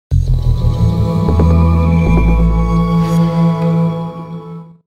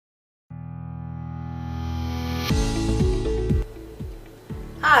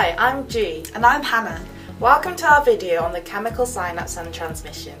I'm G. And I'm Hannah. Welcome to our video on the chemical synapse and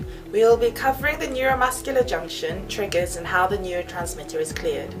transmission. We will be covering the neuromuscular junction, triggers and how the neurotransmitter is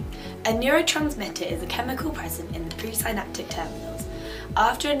cleared. A neurotransmitter is a chemical present in the presynaptic terminals.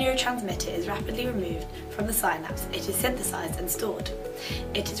 After a neurotransmitter is rapidly removed from the synapse, it is synthesized and stored.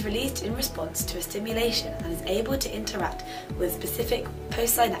 It is released in response to a stimulation and is able to interact with specific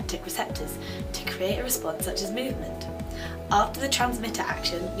postsynaptic receptors to create a response such as movement. After the transmitter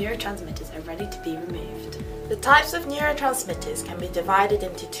action, neurotransmitters are ready to be removed. The types of neurotransmitters can be divided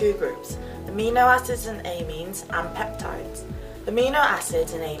into two groups, amino acids and amines, and peptides. Amino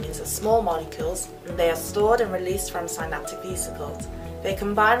acids and amines are small molecules and they are stored and released from synaptic vesicles. They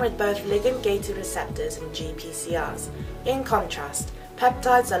combine with both ligand-gated receptors and GPCRs. In contrast,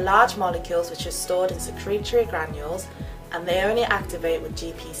 peptides are large molecules which are stored in secretory granules and they only activate with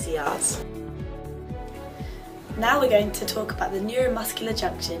GPCRs. Now we're going to talk about the neuromuscular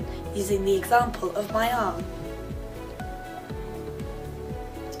junction using the example of my arm.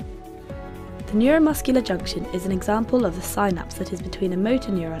 The neuromuscular junction is an example of the synapse that is between a motor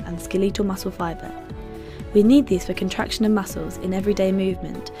neuron and the skeletal muscle fibre. We need these for contraction of muscles in everyday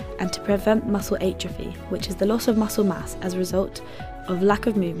movement and to prevent muscle atrophy, which is the loss of muscle mass as a result of lack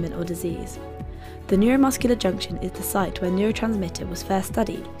of movement or disease. The neuromuscular junction is the site where neurotransmitter was first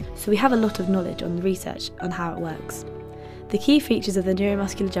studied, so we have a lot of knowledge on the research on how it works. The key features of the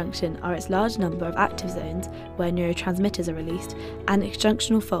neuromuscular junction are its large number of active zones where neurotransmitters are released and its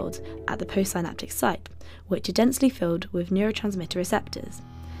junctional folds at the postsynaptic site, which are densely filled with neurotransmitter receptors.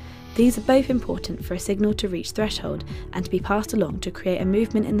 These are both important for a signal to reach threshold and to be passed along to create a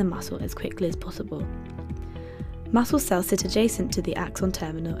movement in the muscle as quickly as possible. Muscle cells sit adjacent to the axon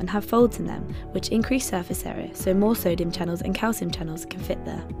terminal and have folds in them, which increase surface area so more sodium channels and calcium channels can fit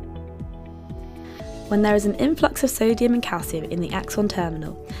there. When there is an influx of sodium and calcium in the axon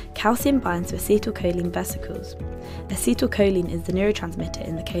terminal, calcium binds to acetylcholine vesicles. Acetylcholine is the neurotransmitter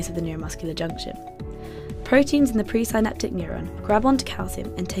in the case of the neuromuscular junction. Proteins in the presynaptic neuron grab onto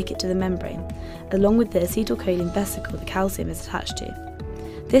calcium and take it to the membrane, along with the acetylcholine vesicle the calcium is attached to.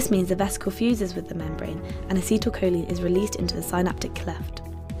 This means the vesicle fuses with the membrane and acetylcholine is released into the synaptic cleft.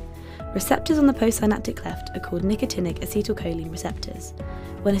 Receptors on the postsynaptic cleft are called nicotinic acetylcholine receptors.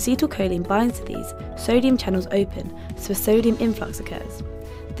 When acetylcholine binds to these, sodium channels open, so a sodium influx occurs.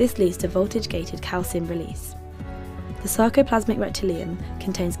 This leads to voltage-gated calcium release. The sarcoplasmic reticulum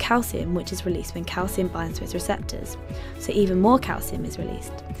contains calcium, which is released when calcium binds to its receptors, so even more calcium is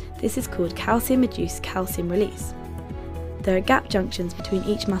released. This is called calcium-induced calcium release. There are gap junctions between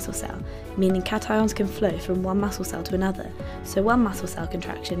each muscle cell, meaning cations can flow from one muscle cell to another, so one muscle cell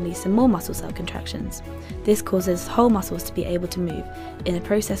contraction leads to more muscle cell contractions. This causes whole muscles to be able to move in a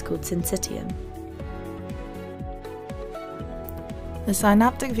process called syncytium. The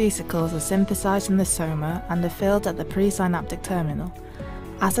synaptic vesicles are synthesized in the soma and are filled at the presynaptic terminal.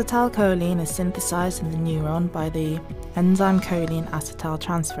 Acetylcholine is synthesized in the neuron by the enzyme choline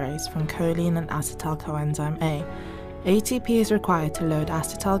acetyltransferase from choline and acetyl coenzyme A. ATP is required to load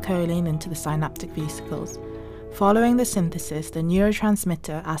acetylcholine into the synaptic vesicles. Following the synthesis, the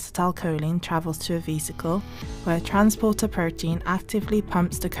neurotransmitter acetylcholine travels to a vesicle, where a transporter protein actively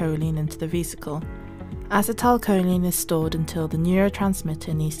pumps the choline into the vesicle. Acetylcholine is stored until the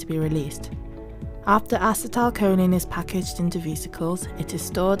neurotransmitter needs to be released. After acetylcholine is packaged into vesicles, it is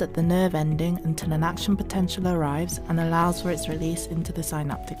stored at the nerve ending until an action potential arrives and allows for its release into the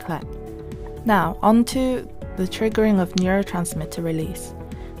synaptic cleft. Now, on to the triggering of neurotransmitter release.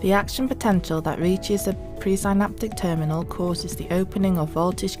 The action potential that reaches the presynaptic terminal causes the opening of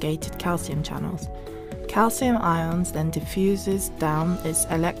voltage-gated calcium channels. Calcium ions then diffuses down its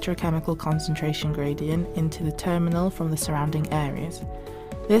electrochemical concentration gradient into the terminal from the surrounding areas.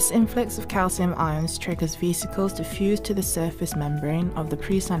 This influx of calcium ions triggers vesicles to fuse to the surface membrane of the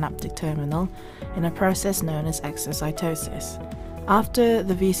presynaptic terminal in a process known as exocytosis. After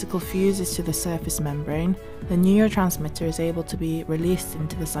the vesicle fuses to the surface membrane, the neurotransmitter is able to be released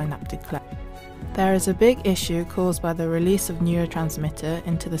into the synaptic cleft. There is a big issue caused by the release of neurotransmitter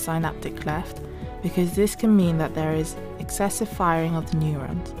into the synaptic cleft because this can mean that there is excessive firing of the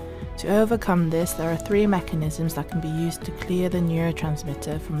neurons. To overcome this, there are three mechanisms that can be used to clear the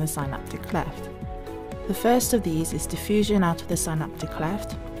neurotransmitter from the synaptic cleft. The first of these is diffusion out of the synaptic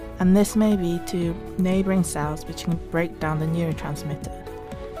cleft, and this may be to neighbouring cells which can break down the neurotransmitter.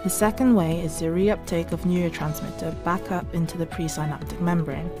 The second way is the reuptake of neurotransmitter back up into the presynaptic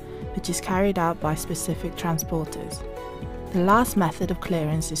membrane, which is carried out by specific transporters. The last method of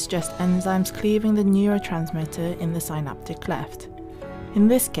clearance is just enzymes cleaving the neurotransmitter in the synaptic cleft. In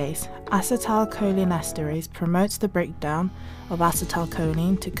this case, acetylcholinesterase promotes the breakdown of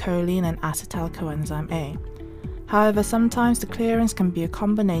acetylcholine to choline and acetyl coenzyme A. However, sometimes the clearance can be a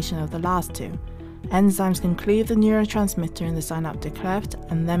combination of the last two. Enzymes can cleave the neurotransmitter in the synaptic cleft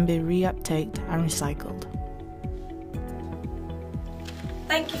and then be reuptaked and recycled.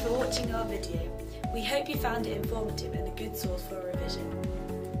 Thank you for watching our video. We hope you found it informative and a good source for revision.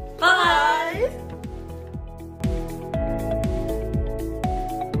 Bye!